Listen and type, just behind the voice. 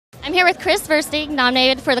I'm here with KRIS VERSTEEG,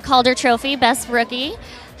 nominated for the Calder Trophy, Best Rookie.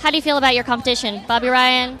 How do you feel about your competition? Bobby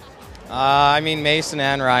Ryan? Mason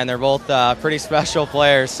and Ryan, they're both pretty special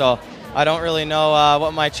players, so I don't really know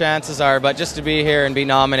what my chances are, but just to be here and be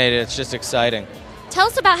nominated, it's just exciting. Tell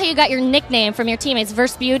us about how you got your nickname from your teammates,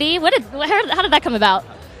 Verse Beauty. How did that come about?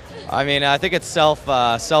 I think it's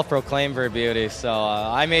self-proclaimed Ver Beauty, so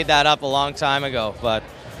I made that up a long time ago, but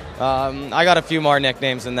I got a few more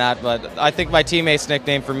nicknames than that, but I think my teammate's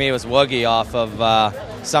nickname for me was Woogie off of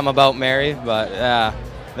Some About Mary, but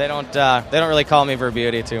they don't really call me Ver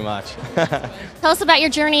Beauty too much. Tell us about your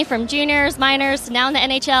journey from juniors, minors, to now in the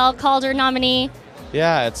NHL, Calder nominee.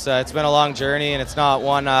 Yeah, it's been a long journey, and it's not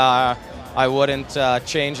one I wouldn't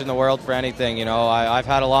change in the world for anything. You know, I've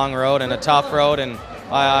had a long road and a tough road, and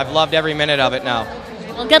I've loved every minute of it now.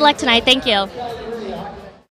 Well, good luck tonight. Thank you.